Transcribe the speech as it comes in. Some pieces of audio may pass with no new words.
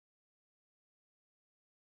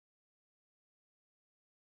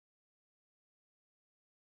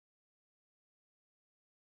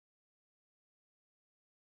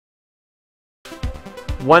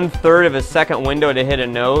1/3 of a second window to hit a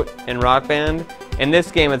note in Rock Band. In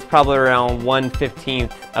this game, it's probably around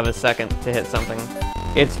 1/15th of a second to hit something.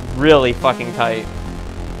 It's really fucking tight.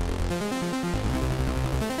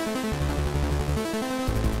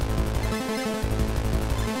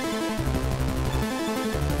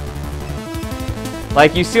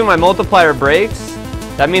 Like, you see when my multiplier breaks,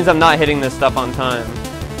 that means I'm not hitting this stuff on time.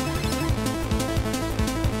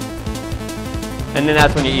 And then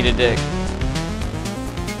that's when you eat a dick.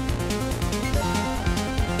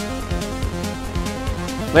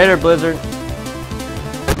 Later, Blizzard.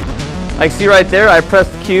 Like, see right there, I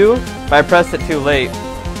pressed Q, but I pressed it too late.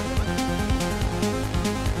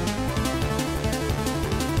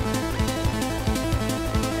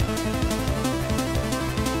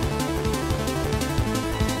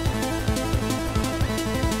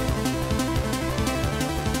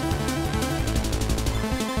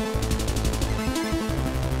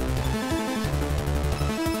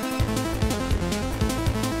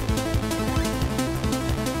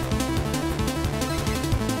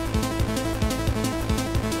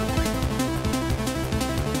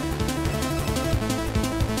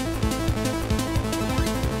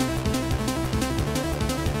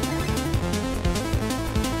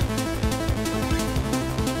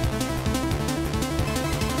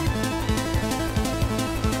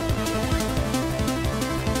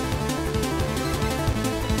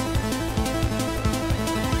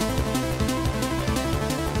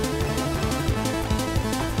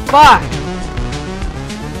 Fuck!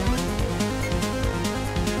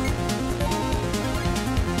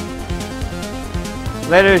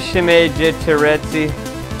 Later, AzuriteYT.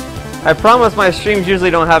 I promise my streams usually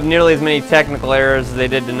don't have nearly as many technical errors as they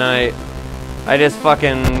did tonight. I just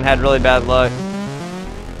fucking had really bad luck.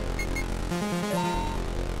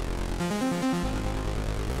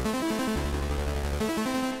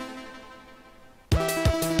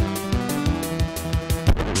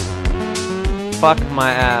 Fuck my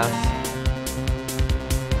ass.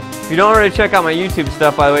 If you don't already check out my YouTube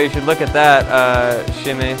stuff, by the way, you should look at that,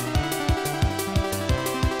 Shimmy.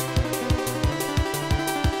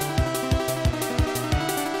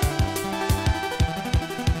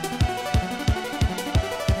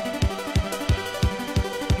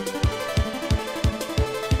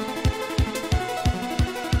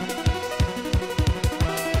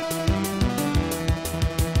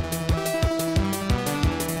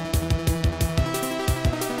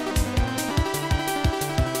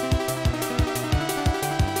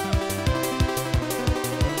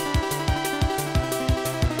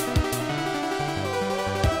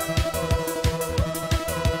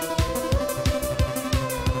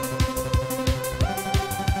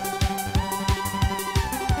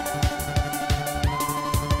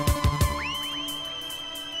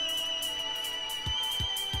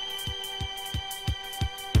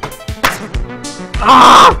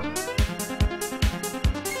 Ah!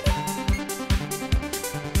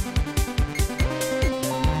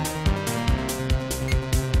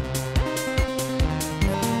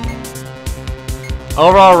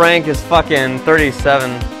 Overall rank is fucking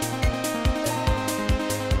 37.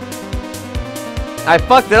 I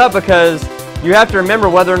fucked it up because you have to remember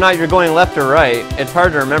whether or not you're going left or right. It's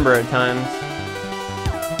hard to remember at times.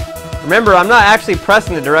 Remember, I'm not actually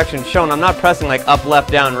pressing the direction shown. I'm not pressing like up,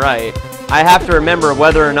 left, down, right. I have to remember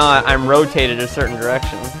whether or not I'm rotated a certain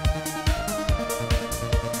direction.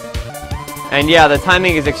 And yeah, the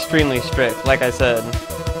timing is extremely strict, like I said.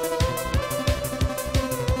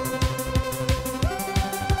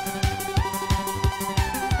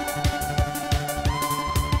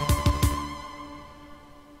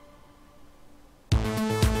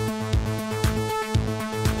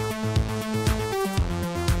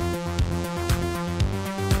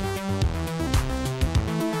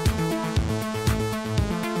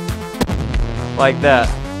 Like that.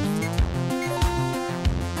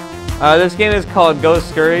 This game is called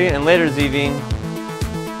Goscurry, and later ZV.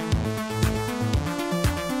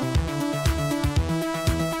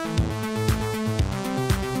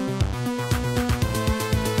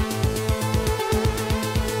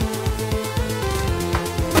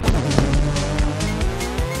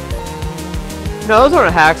 No, those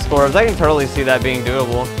aren't hack scores. I can totally see that being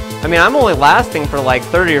doable. I mean, I'm only lasting for like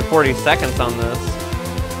 30 or 40 seconds on this.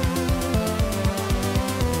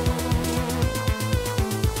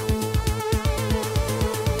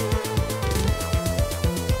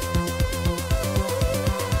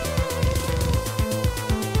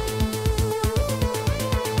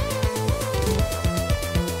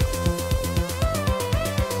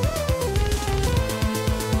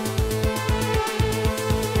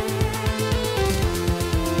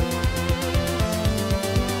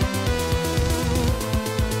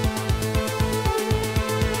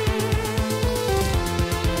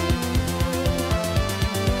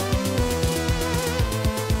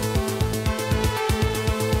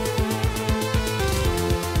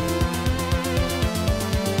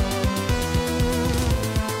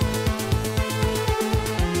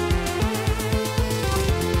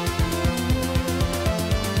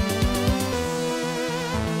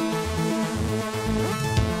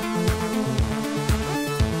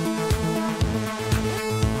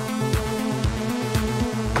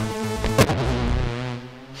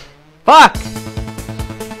 Fuck!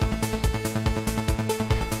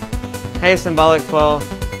 Hey, Symbolic 12.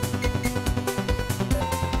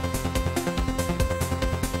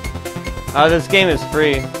 Oh, this game is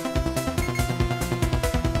free.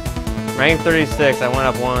 Rank 36, I went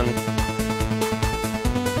up 1.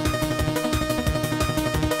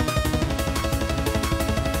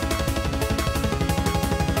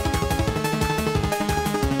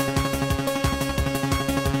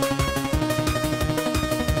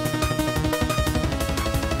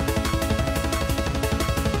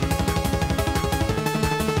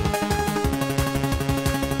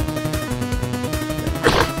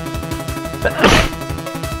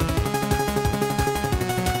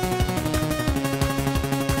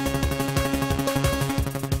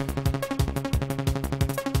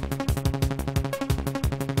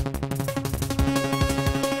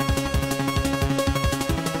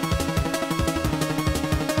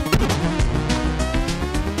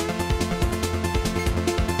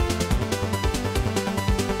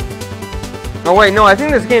 Oh wait, no, I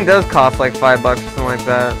think this game does cost like $5 or something like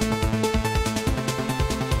that.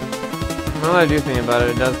 Now that I do think about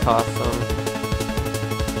it, it does cost some.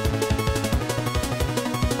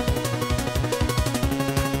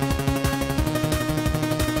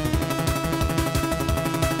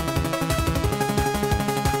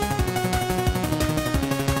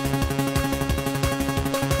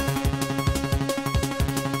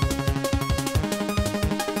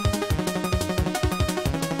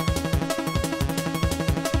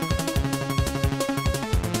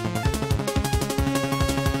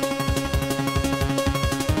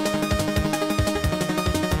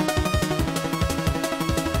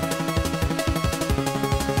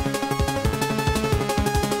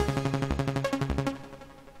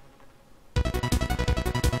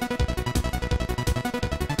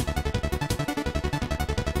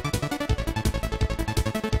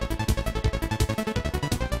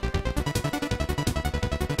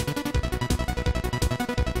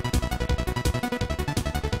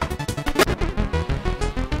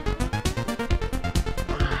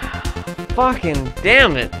 Fucking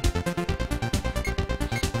damn it.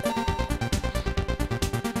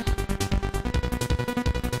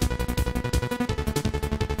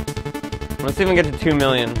 Let's even get to 2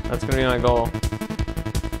 million. That's gonna be my goal.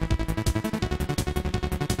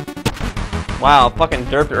 Wow, fucking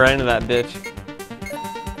derped it right into that bitch.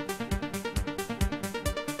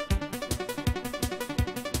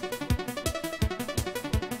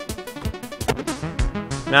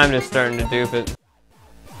 Now I'm just starting to dupe it.